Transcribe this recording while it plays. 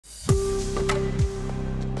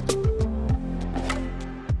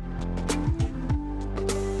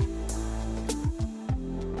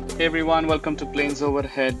Hey everyone, welcome to Planes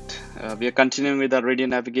Overhead. We are continuing with our radio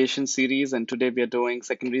navigation series, and today we are doing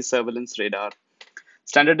secondary surveillance radar.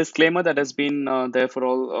 Standard disclaimer that has been there for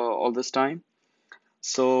all this time.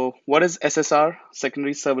 So, what is SSR,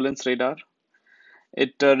 secondary surveillance radar?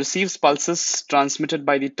 It receives pulses transmitted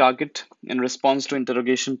by the target in response to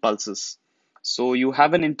interrogation pulses. So, you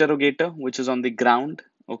have an interrogator which is on the ground,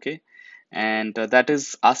 okay, and that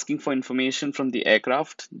is asking for information from the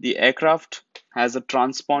aircraft. The aircraft has a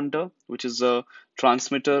transponder, which is a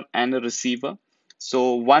transmitter and a receiver.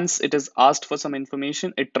 So, once it is asked for some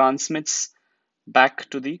information, it transmits back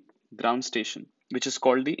to the ground station, which is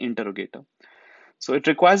called the interrogator. So it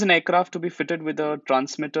requires an aircraft to be fitted with a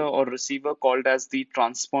transmitter or receiver called as the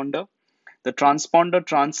transponder. The transponder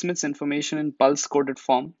transmits information in pulse coded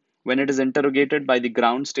form when it is interrogated by the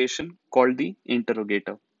ground station called the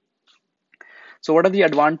interrogator. So what are the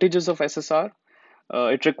advantages of SSR?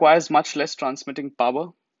 It requires much less transmitting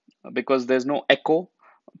power because there's no echo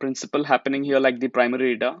principle happening here like the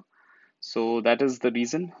primary radar. So that is the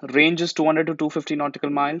reason. Range is 200 to 250 nautical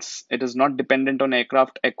miles. It is not dependent on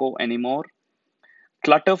aircraft echo anymore.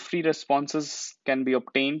 Clutter-free responses can be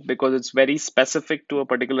obtained because it's very specific to a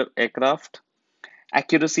particular aircraft.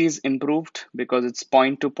 Accuracy is improved because it's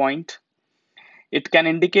point to point. It can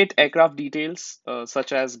indicate aircraft details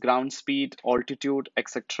such as ground speed, altitude,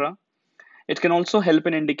 etc. It can also help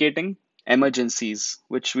in indicating emergencies,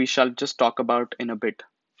 which we shall just talk about in a bit.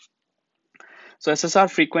 So SSR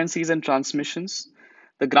frequencies and transmissions.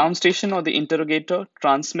 The ground station or the interrogator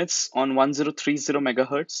transmits on 1030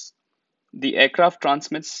 megahertz. The aircraft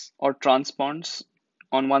transmits or transponds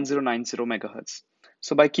on 1090 megahertz.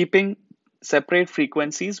 So by keeping separate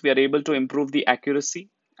frequencies, we are able to improve the accuracy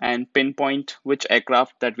and pinpoint which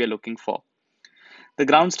aircraft that we are looking for. The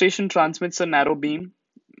ground station transmits a narrow beam,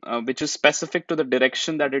 which is specific to the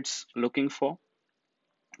direction that it's looking for.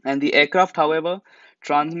 And the aircraft, however,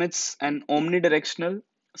 transmits an omnidirectional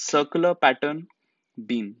circular pattern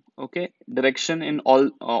beam. Okay, direction in all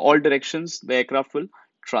directions the aircraft will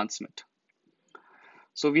transmit.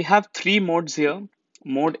 So we have three modes here.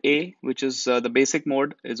 Mode A, which is the basic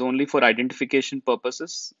mode, is only for identification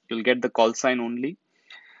purposes. You'll get the call sign only.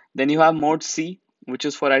 Then you have mode C, which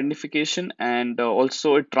is for identification, and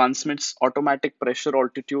also it transmits automatic pressure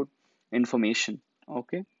altitude information.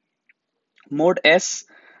 Okay. Mode S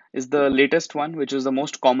is the latest one, which is the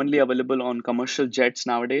most commonly available on commercial jets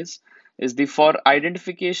nowadays, is the for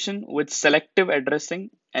identification with selective addressing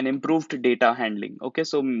and improved data handling. Okay,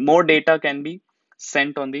 so more data can be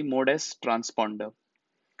sent on the Mode S transponder.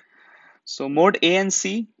 So Mode A and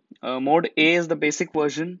C, Mode A is the basic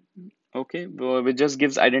version, okay, which just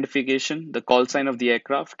gives identification, the call sign of the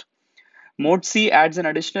aircraft. Mode C adds an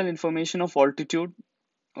additional information of altitude.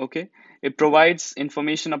 Okay, it provides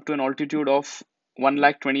information up to an altitude of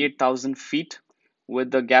 128,000 feet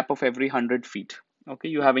with the gap of every 100 feet. Okay,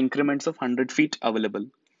 you have increments of 100 feet available.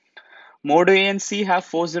 Mode A and C have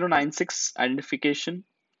 4096 identification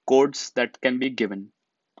codes that can be given.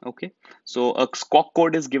 Okay, so a squawk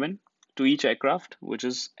code is given to each aircraft, which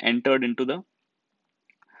is entered into the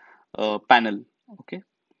panel. Okay,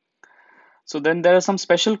 so then there are some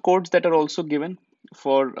special codes that are also given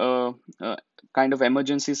for kind of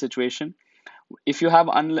emergency situation. If you have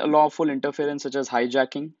unlawful interference such as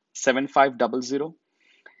hijacking, 7500.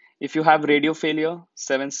 If you have radio failure,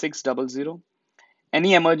 7600.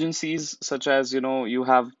 Any emergencies such as you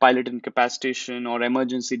have pilot incapacitation or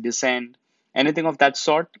emergency descent, anything of that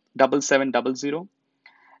sort, 7700.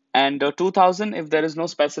 And 2000 if there is no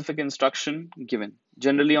specific instruction given.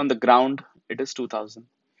 Generally on the ground it is 2000.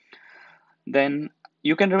 Then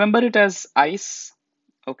you can remember it as ICE,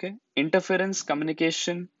 okay, interference,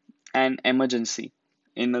 communication, and emergency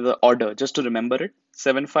in the order, just to remember it,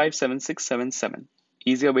 757677.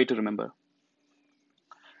 Easier way to remember.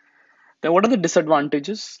 Then what are the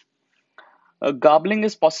disadvantages? Garbling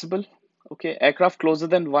is possible. Okay, aircraft closer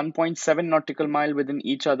than 1.7 nautical mile within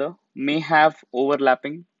each other may have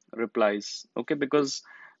overlapping replies. Okay, because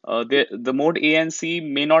the mode A and C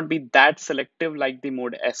may not be that selective like the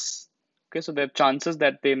mode S. Okay, so there are chances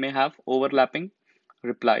that they may have overlapping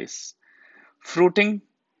replies. Fruiting,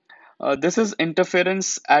 this is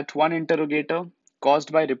interference at one interrogator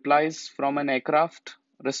caused by replies from an aircraft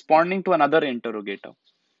responding to another interrogator.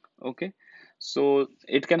 Okay, so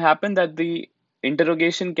it can happen that the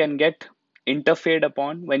interrogation can get interfered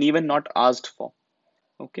upon when even not asked for.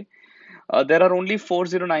 Okay, there are only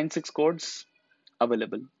 4096 codes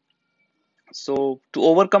available. So to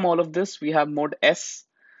overcome all of this, we have mode S,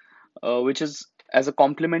 which is as a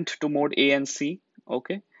complement to mode A and C.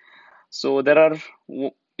 Okay, so there are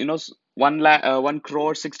 1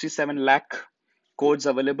 crore 67 lakh codes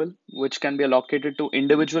available, which can be allocated to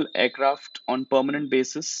individual aircraft on permanent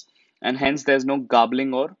basis, and hence there's no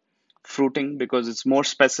garbling or fruiting because it's more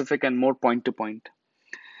specific and more point to point.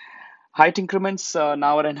 Height increments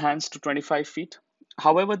now are enhanced to 25 feet.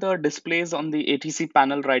 However, the displays on the ATC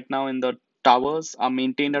panel right now in the towers are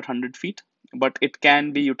maintained at 100 feet, but it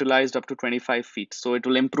can be utilized up to 25 feet. So it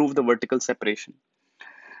will improve the vertical separation.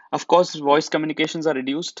 Of course, voice communications are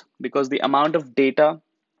reduced because the amount of data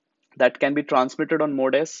that can be transmitted on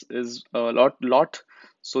Mode S is a lot.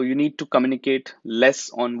 So you need to communicate less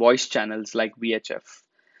on voice channels like VHF.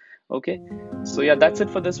 Okay, so yeah, that's it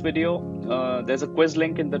for this video. There's a quiz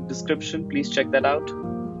link in the description. Please check that out.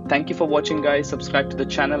 Thank you for watching, guys. Subscribe to the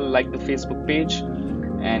channel, like the Facebook page,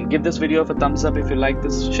 and give this video a thumbs up if you like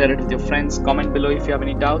this. Share it with your friends. Comment below if you have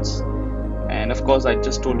any doubts. And of course, I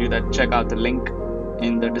just told you that check out the link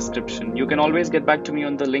in the description. You can always get back to me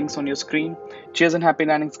on the links on your screen. Cheers and happy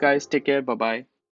landings, guys. Take care. Bye-bye.